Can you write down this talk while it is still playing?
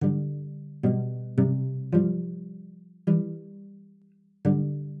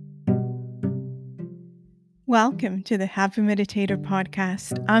Welcome to the Happy Meditator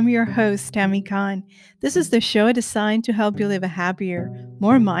podcast. I'm your host, Tammy Khan. This is the show designed to help you live a happier,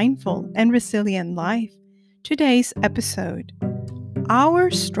 more mindful, and resilient life. Today's episode: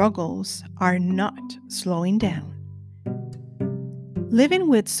 Our struggles are not slowing down. Living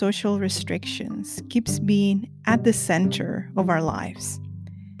with social restrictions keeps being at the center of our lives.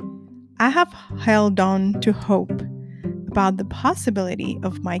 I have held on to hope about the possibility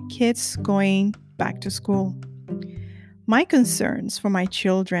of my kids going back to school. My concerns for my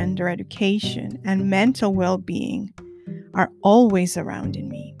children, their education, and mental well being are always around in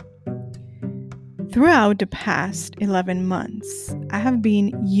me. Throughout the past 11 months, I have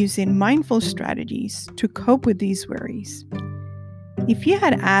been using mindful strategies to cope with these worries. If you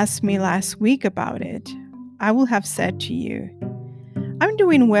had asked me last week about it, I would have said to you, I'm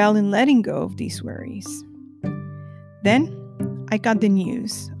doing well in letting go of these worries. Then I got the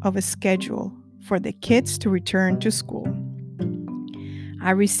news of a schedule for the kids to return to school.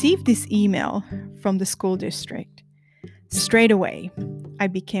 I received this email from the school district. Straight away, I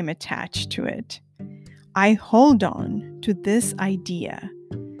became attached to it. I hold on to this idea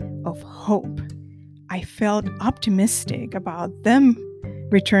of hope. I felt optimistic about them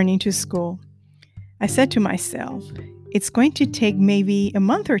returning to school. I said to myself, it's going to take maybe a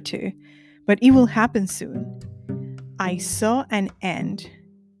month or two, but it will happen soon. I saw an end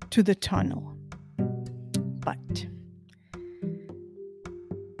to the tunnel. But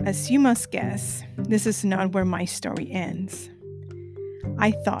as you must guess, this is not where my story ends.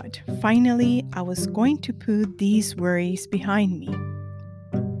 I thought finally I was going to put these worries behind me.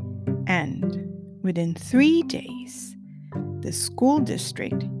 And within 3 days, the school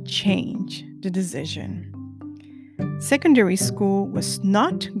district changed the decision. Secondary school was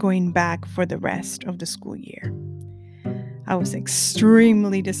not going back for the rest of the school year. I was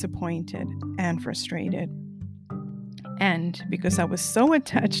extremely disappointed and frustrated. And because I was so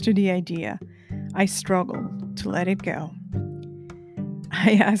attached to the idea, I struggled to let it go.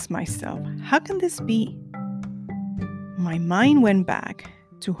 I asked myself, how can this be? My mind went back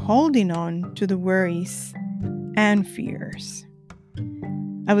to holding on to the worries and fears.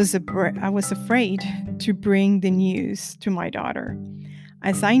 I was afraid to bring the news to my daughter,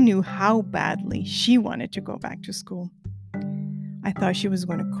 as I knew how badly she wanted to go back to school. I thought she was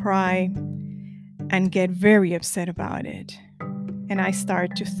going to cry and get very upset about it. And I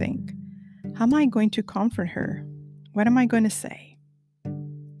started to think, how am I going to comfort her? What am I going to say?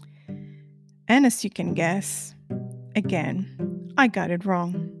 And as you can guess, again, I got it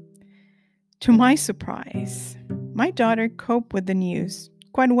wrong. To my surprise, my daughter coped with the news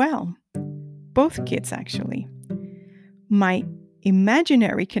quite well. Both kids, actually. My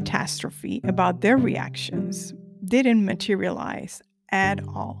imaginary catastrophe about their reactions didn't materialize at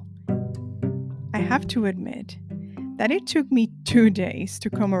all. I have to admit that it took me 2 days to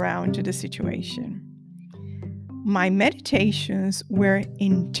come around to the situation. My meditations were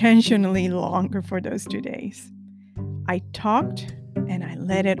intentionally longer for those 2 days. I talked and I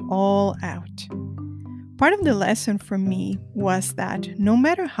let it all out. Part of the lesson for me was that no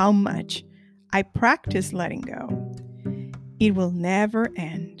matter how much I practice letting go, it will never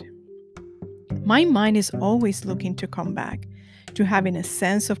end. My mind is always looking to come back to having a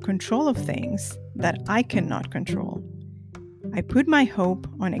sense of control of things that I cannot control. I put my hope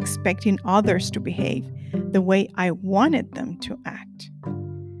on expecting others to behave the way I wanted them to act.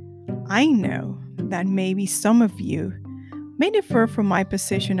 I know that maybe some of you may differ from my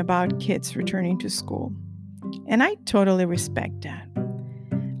position about kids returning to school, and I totally respect that.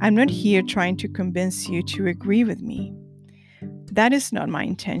 I'm not here trying to convince you to agree with me. That is not my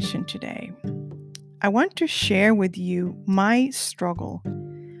intention today. I want to share with you my struggle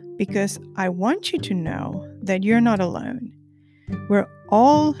because I want you to know that you're not alone. We're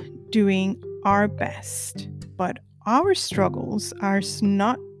all doing our best, but our struggles are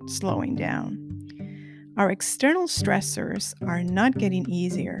not slowing down. Our external stressors are not getting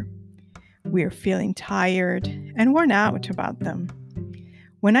easier. We're feeling tired and worn out about them.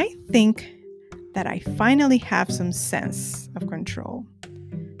 When I think that I finally have some sense of control,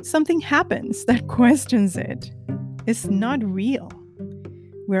 something happens that questions it. It's not real.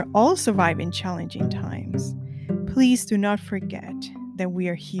 We're all surviving challenging times. Please do not forget that we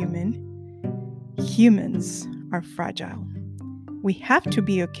are human. Humans are fragile. We have to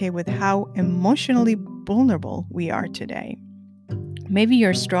be okay with how emotionally vulnerable we are today. Maybe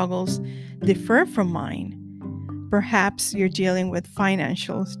your struggles differ from mine. Perhaps you're dealing with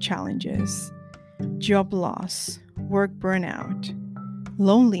financial challenges, job loss, work burnout,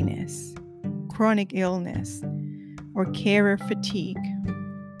 loneliness, chronic illness, or carer fatigue.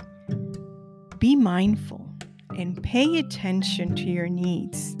 Be mindful and pay attention to your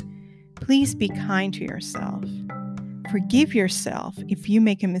needs. Please be kind to yourself. Forgive yourself if you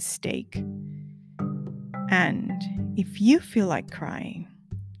make a mistake. And if you feel like crying,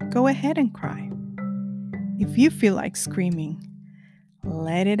 go ahead and cry. If you feel like screaming,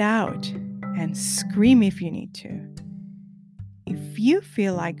 let it out and scream if you need to. If you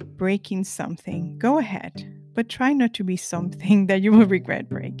feel like breaking something, go ahead, but try not to be something that you will regret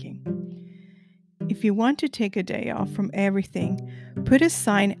breaking. If you want to take a day off from everything, put a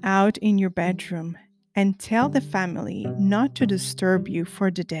sign out in your bedroom and tell the family not to disturb you for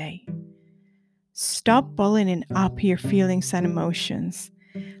the day. Stop bottling up your feelings and emotions.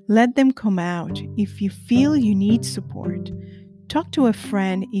 Let them come out. If you feel you need support, talk to a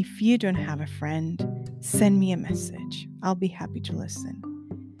friend. If you don't have a friend, send me a message. I'll be happy to listen.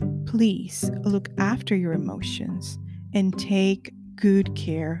 Please look after your emotions and take good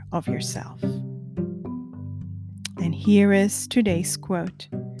care of yourself. And here is today's quote.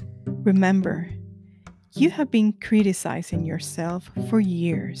 Remember, you have been criticizing yourself for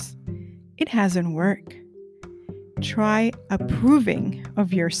years. It hasn't worked. Try approving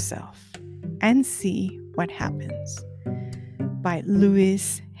of yourself and see what happens. By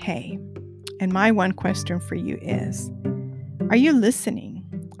Louise Hay. And my one question for you is, are you listening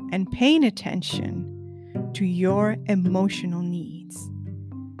and paying attention to your emotional needs?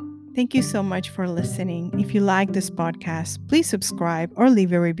 Thank you so much for listening. If you like this podcast, please subscribe or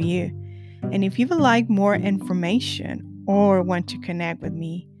leave a review. And if you would like more information or want to connect with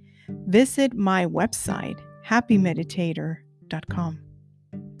me, visit my website, happymeditator.com.